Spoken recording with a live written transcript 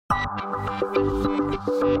Hi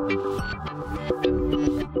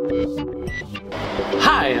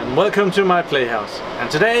and welcome to my Playhouse,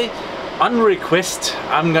 and today on request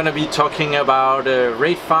I'm gonna be talking about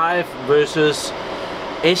RAID 5 versus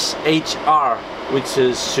SHR, which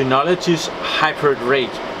is Synology's Hybrid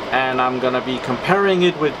RAID, and I'm gonna be comparing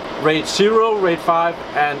it with RAID 0, RAID 5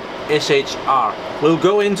 and SHR. We'll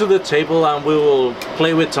go into the table and we will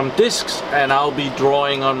play with some disks, and I'll be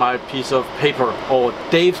drawing on my piece of paper, or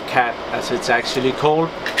DaveCat as it's actually called.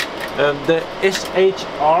 The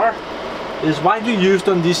SHR is widely used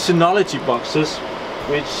on these Synology boxes,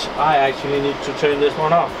 which I actually need to turn this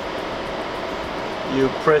one off. You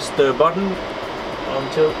press the button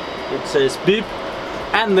until it says beep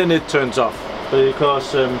and then it turns off,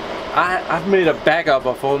 because I've made a backup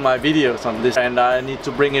of all my videos on this and I need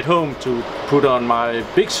to bring it home to put on my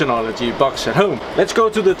big Synology box at home. Let's go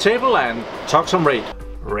to the table and talk some RAID.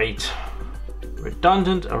 RAID,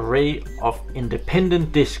 redundant array of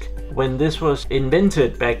independent disk. When this was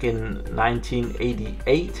invented back in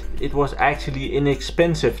 1988, it was actually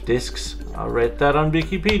inexpensive disks. I read that on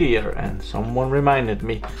Wikipedia and someone reminded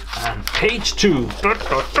me. And page 2.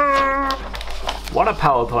 What a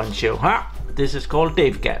PowerPoint show, huh? This is called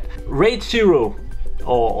DaveCat. RAID 0,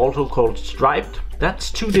 or also called striped,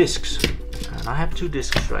 that's 2 disks. And I have 2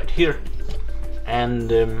 disks right here.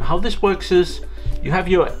 And how this works is, you have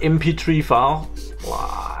your MP3 file,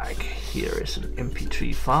 like here is an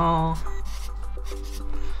MP3 file,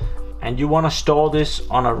 and you want to store this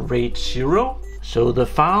on a RAID 0. So the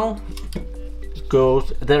file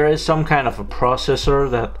goes, there is some kind of a processor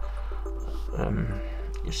that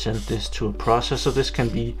you send this to a processor. This can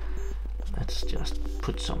be, let's just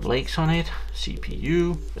put some lakes on it,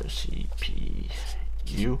 CPU.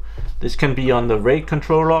 This can be on the RAID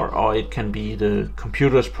controller or it can be the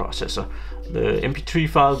computer's processor. The MP3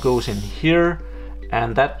 file goes in here,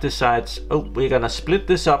 and that decides, oh, we're gonna split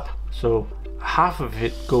this up, so half of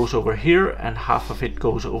it goes over here and half of it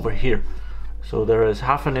goes over here. So there is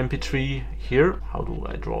half an MP3 here. How do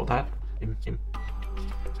I draw that?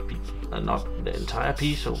 Not the entire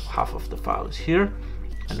piece, so half of the file is here,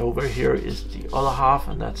 and over here is the other half,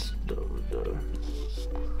 and that's the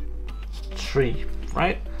tree,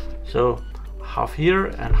 right? So half here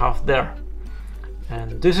and half there.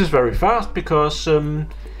 And this is very fast because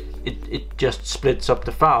it just splits up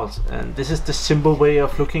the files, and this is the simple way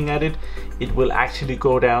of looking at it. It will actually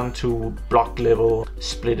go down to block level,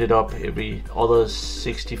 split it up. Every other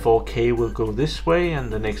 64K will go this way and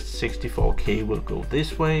the next 64K will go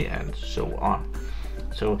this way, and so on.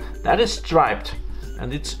 So that is striped,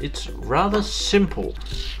 and it's rather simple.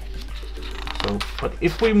 So, but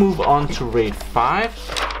if we move on to RAID 5,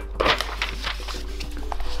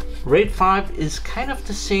 RAID 5 is kind of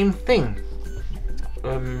the same thing.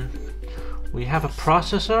 We have a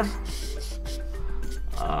processor.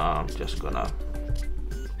 I'm just gonna,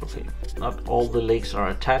 okay, not all the lakes are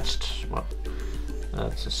attached, but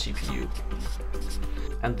that's a CPU.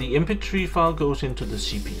 And the MP3 file goes into the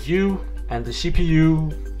CPU, and the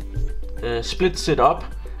CPU splits it up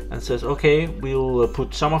and says, okay, we'll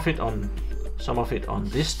put some of it on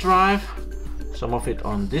this drive, some of it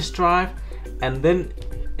on this drive, and then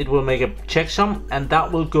it will make a checksum, and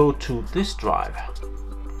that will go to this drive.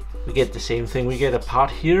 We get the same thing. We get a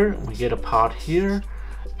part here, we get a part here,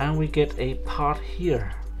 and we get a part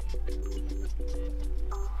here.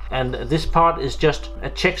 And this part is just a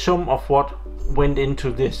checksum of what went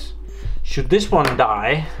into this. Should this one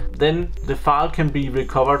die, then the file can be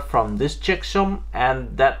recovered from this checksum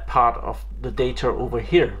and that part of the data over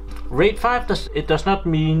here. RAID 5 does not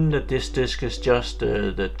mean that this disk is just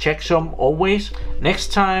the checksum always.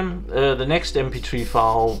 Next time, the next MP3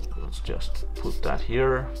 file, let's just put that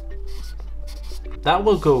here. That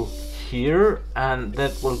will go here and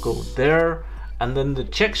that will go there, and then the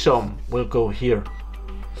checksum will go here.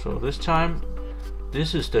 So this time,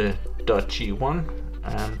 this is the .g1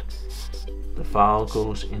 and the file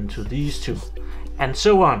goes into these two, and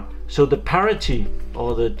so on. So the parity,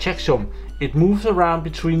 or the checksum, it moves around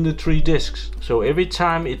between the 3 disks. So every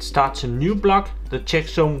time it starts a new block, the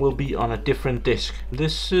checksum will be on a different disk.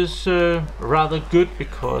 This is rather good,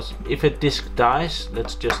 because if a disk dies,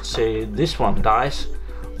 let's just say this one dies,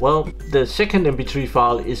 well, the second MP3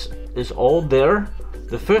 file is all there.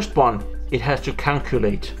 The first one, it has to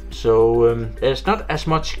calculate. So there's not as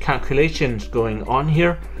much calculations going on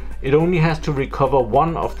here. It only has to recover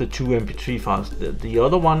one of the 2 MP3 files. The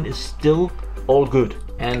other one is still all good.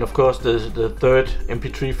 And of course the third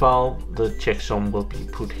MP3 file, the checksum will be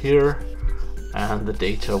put here and the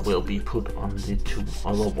data will be put on the 2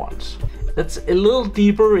 other ones. That's a little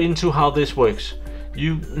deeper into how this works.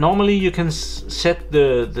 Normally you can set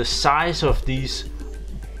the size of these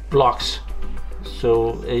blocks.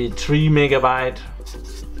 So a 3 megabyte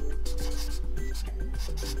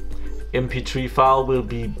MP3 file will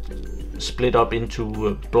be split up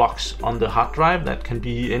into blocks on the hard drive that can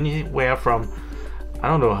be anywhere from, I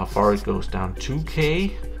don't know how far it goes down,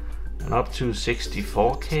 2K and up to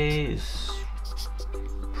 64K is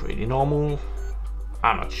pretty normal.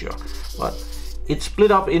 I'm not sure, but it's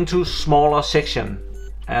split up into smaller section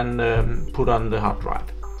and put on the hard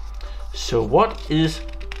drive. So what is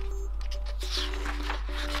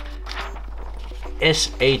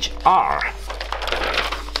SHR?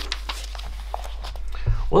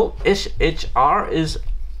 Well, SHR is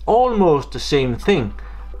almost the same thing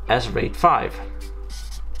as RAID 5.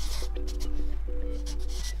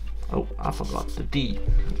 Oh, I forgot the D.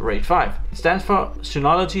 RAID 5. It stands for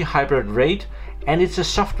Synology Hybrid RAID, and it's a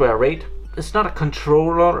software RAID. It's not a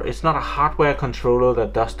controller, it's not a hardware controller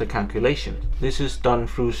that does the calculation. This is done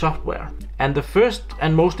through software. And the first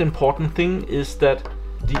and most important thing is that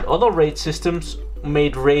the other RAID systems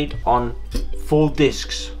made RAID on full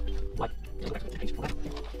disks.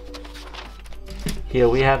 Here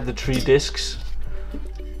we have the 3 disks,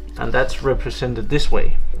 and that's represented this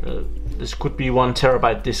way. This could be 1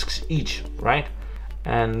 terabyte disks each, right?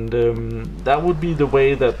 And that would be the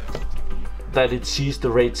way that it sees the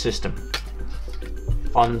RAID system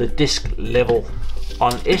on the disk level.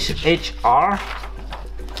 On SHR,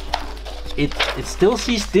 it still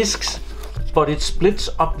sees disks, but it splits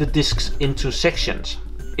up the disks into sections.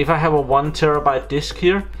 If I have a 1 terabyte disk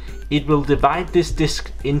here, it will divide this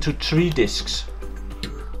disk into 3 disks.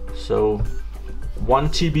 So 1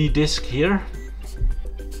 TB disk here,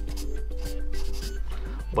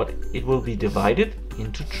 but it will be divided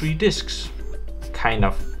into 3 disks. Kind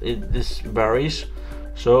of. This varies.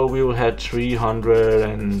 So we will have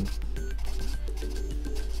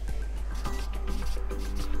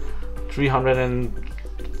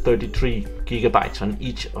 333 gigabytes on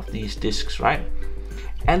each of these disks, right?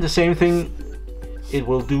 And the same thing it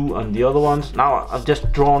will do on the other ones. Now I've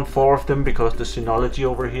just drawn 4 of them because the Synology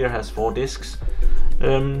over here has 4 disks.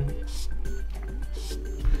 And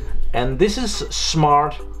this is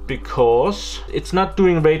smart because it's not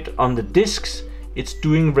doing RAID on the disks, it's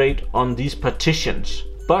doing RAID on these partitions.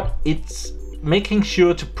 But it's making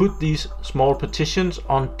sure to put these small partitions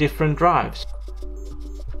on different drives.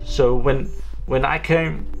 So when I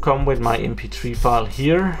come with my MP3 file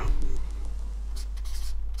here,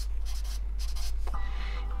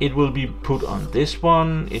 it will be put on this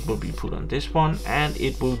one, it will be put on this one, and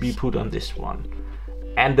it will be put on this one.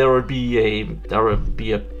 And there will be a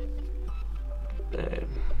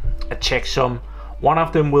checksum. One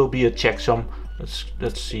of them will be a checksum.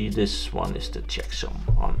 Let's see, this one is the checksum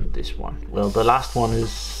on this one. Well, the last one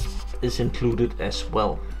is included as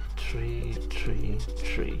well.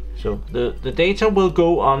 333. So the data will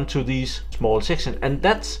go on to these small sections, and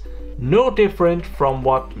that's no different from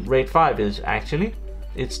what RAID 5 is actually.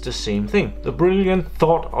 It's the same thing. The brilliant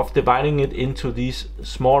thought of dividing it into these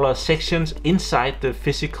smaller sections inside the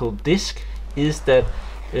physical disk is that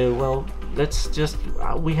well, let's just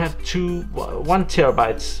we have 1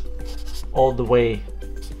 terabytes all the way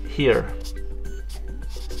here.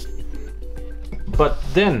 But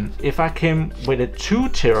then if I came with a 2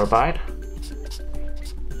 terabyte,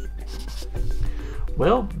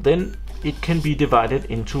 well, then it can be divided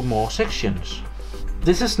into more sections.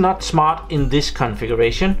 This is not smart in this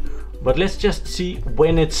configuration, but let's just see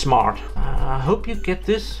when it's smart. I hope you get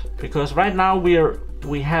this, because right now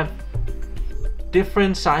we have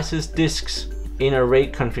different sizes disks in a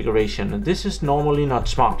RAID configuration, and this is normally not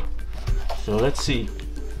smart. So let's see.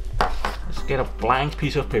 Let's get a blank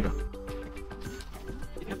piece of paper.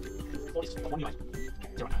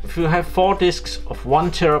 If you have 4 disks of 1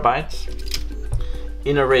 terabyte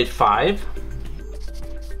in a RAID 5,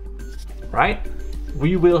 right?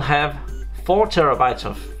 We will have 4 terabytes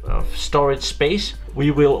of storage space. We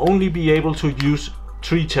will only be able to use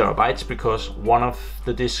 3 terabytes because one of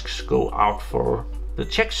the disks go out for the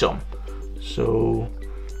checksum. So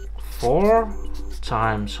 4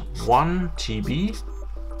 times 1 TB,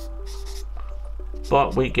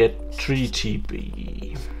 but we get 3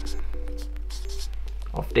 TB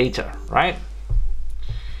of data, right?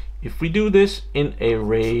 If we do this in a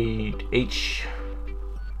RAID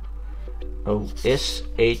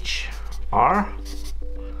SHR,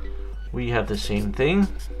 we have the same thing.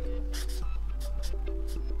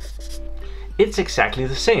 It's exactly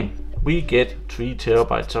the same. We get 3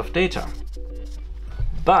 terabytes of data.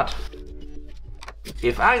 But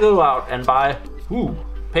if I go out and buy,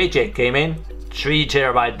 paycheck came in, 3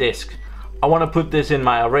 terabyte disk, I want to put this in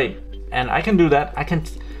my array. And I can do that. I can,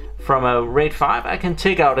 from a RAID 5, I can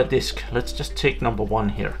take out a disk. Let's just take number 1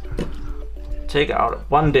 here. Take out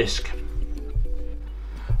 1 disk.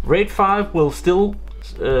 RAID 5 will still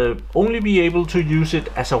only be able to use it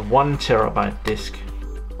as a 1 terabyte disk.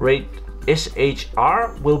 RAID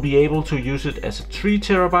SHR will be able to use it as a 3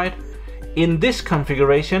 terabyte. In this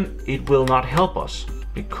configuration, it will not help us,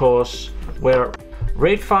 because where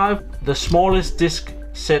RAID 5, the smallest disk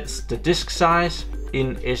sets the disk size,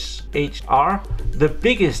 in SHR, the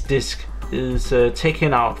biggest disk is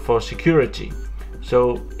taken out for security.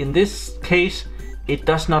 So in this case, it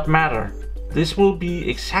does not matter. This will be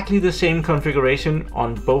exactly the same configuration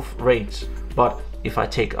on both RAIDs. But if I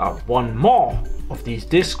take out 1 more of these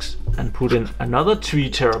disks and put in another 3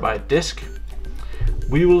 terabyte disk,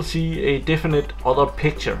 we will see a definite other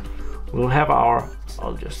picture. We'll have our,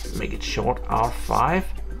 I'll just make it short, R5,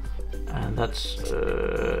 and that's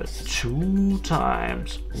 2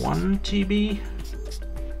 times 1 TB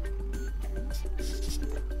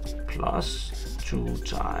plus 2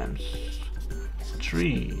 times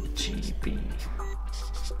 3 TB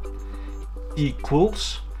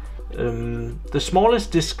equals the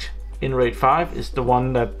smallest disk in RAID 5 is the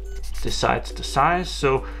one that decides the size,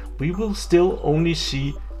 so we will still only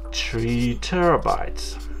see 3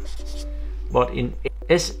 terabytes. But in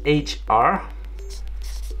SHR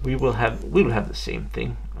we will have the same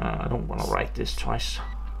thing. I don't want to write this twice.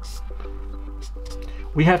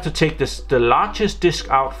 We have to take the largest disk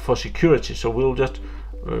out for security, so we'll just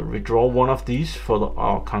redraw one of these for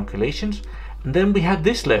our calculations, and then we have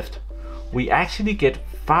this left. We actually get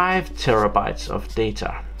 5 terabytes of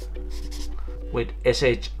data with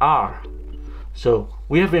SHR. So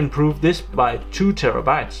we have improved this by 2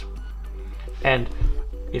 terabytes. And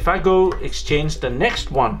if I go exchange the next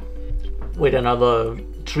one with another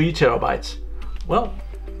 3 terabytes, well,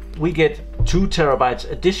 we get 2 terabytes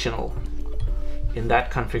additional in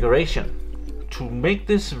that configuration. To make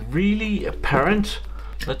this really apparent,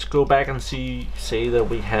 let's go back and say that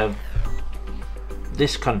we have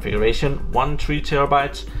this configuration, 1 3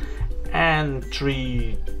 terabytes and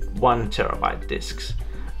 3 1 terabyte disks.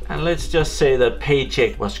 And let's just say that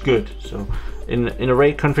paycheck was good. So in a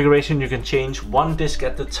RAID configuration, you can change 1 disk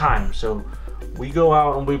at the time. So we go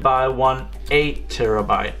out and we buy 1 8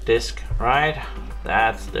 terabyte disk, right?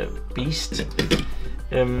 That's the beast.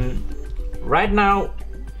 Right now,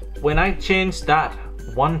 when I change that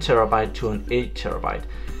 1 terabyte to an 8 terabyte,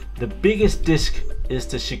 the biggest disk is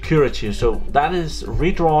the security. So that is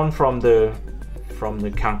redrawn from the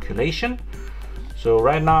calculation. So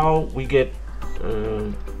right now we get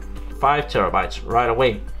 5 terabytes right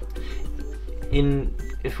away.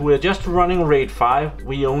 If we're just running RAID 5,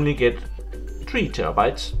 we only get 3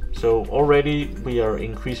 terabytes. So already we are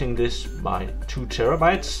increasing this by 2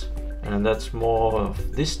 terabytes, and that's more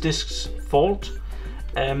of this disk's fault.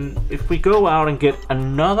 If we go out and get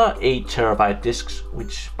another 8 terabyte disks,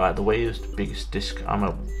 which by the way is the biggest disk I'm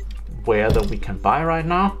aware that we can buy right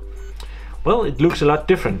now, well, it looks a lot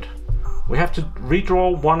different. We have to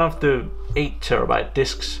redraw one of the 8 terabyte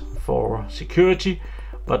disks for security,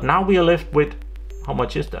 but now we are left with, how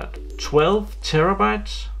much is that? 12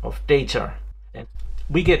 terabytes of data. And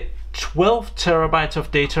we get 12 terabytes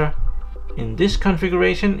of data in this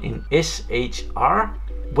configuration in SHR,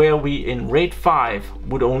 where we in RAID 5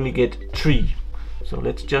 would only get 3. So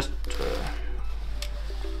let's just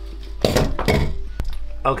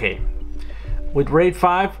okay, with RAID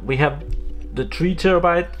 5 we have the 3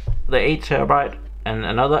 terabyte, the 8 terabyte, and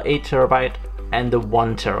another 8 terabyte, and the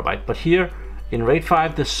 1 terabyte. But here in RAID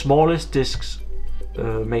 5 the smallest disks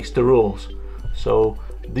makes the rules. So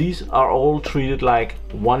these are all treated like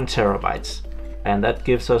 1 terabytes, and that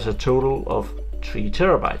gives us a total of 3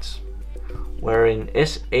 terabytes. Where in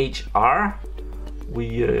SHR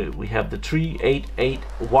we have the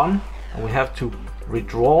 3881, and we have to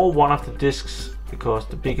redraw one of the disks because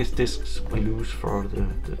the biggest disks we lose for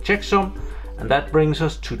the checksum, and that brings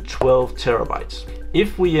us to 12 terabytes.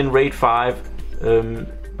 If we in RAID 5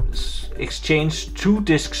 exchange 2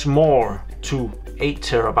 disks more to 8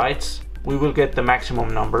 terabytes, we will get the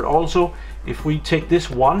maximum number. Also, if we take this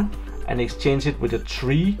one and exchange it with a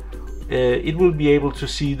 3, it will be able to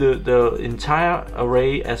see the entire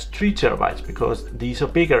array as 3 terabytes because these are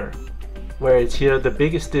bigger, where it's here the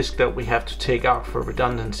biggest disk that we have to take out for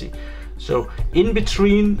redundancy. So in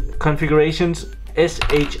between configurations,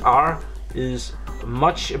 SHR is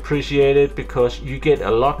much appreciated because you get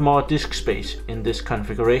a lot more disk space in this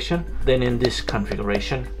configuration than in this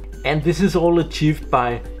configuration. And this is all achieved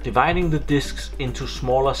by dividing the disks into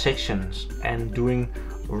smaller sections and doing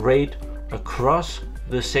RAID across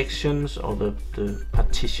the sections or the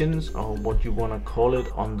partitions, or what you want to call it,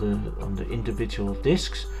 on the individual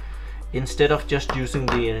disks, instead of just using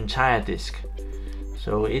the entire disk.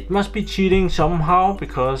 So it must be cheating somehow,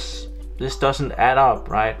 because this doesn't add up,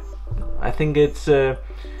 right? I think it's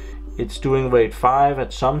doing RAID 5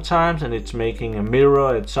 at some times, and it's making a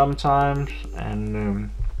mirror at some times, and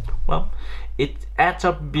well, it adds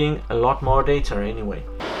up being a lot more data anyway.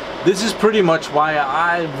 This is pretty much why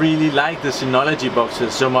I really like the Synology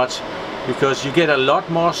boxes so much, because you get a lot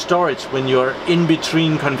more storage when you're in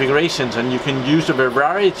between configurations, and you can use a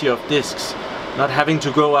variety of disks, not having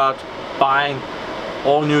to go out buying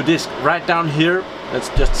all new disks. Right down here, let's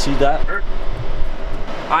just see that.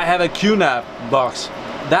 I have a QNAP box.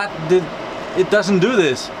 It doesn't do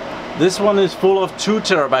this. This one is full of 2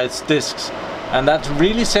 terabytes disks, and that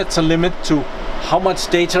really sets a limit to how much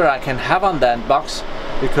data I can have on that box,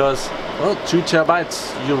 because, well, 2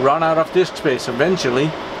 terabytes, you run out of disk space eventually.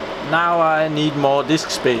 Now I need more disk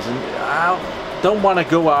space, and I don't want to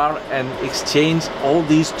go out and exchange all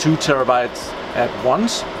these 2 terabytes at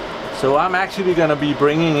once. So I'm actually going to be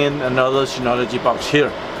bringing in another Synology box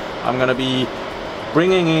here. I'm going to be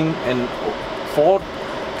bringing in an Ford,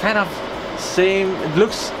 kind of same, it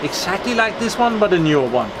looks exactly like this one, but a newer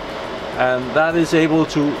one. And that is able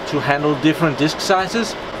to handle different disk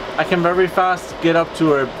sizes. I can very fast get up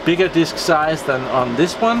to a bigger disk size than on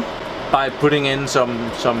this one by putting in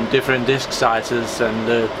some different disk sizes,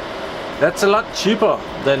 and that's a lot cheaper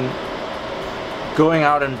than going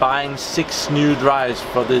out and buying 6 new drives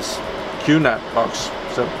for this QNAP box.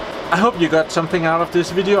 So I hope you got something out of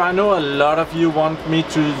this video. I know a lot of you want me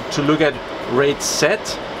to look at RAID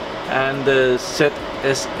set and the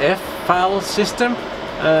ZSF file system,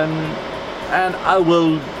 and I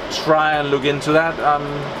will try and look into that.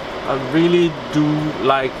 I really do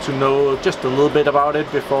like to know just a little bit about it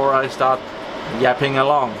before I start yapping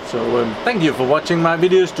along. So thank you for watching my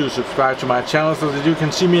videos. Do subscribe to my channel so that you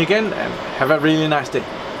can see me again, and have a really nice day.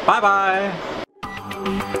 Bye bye!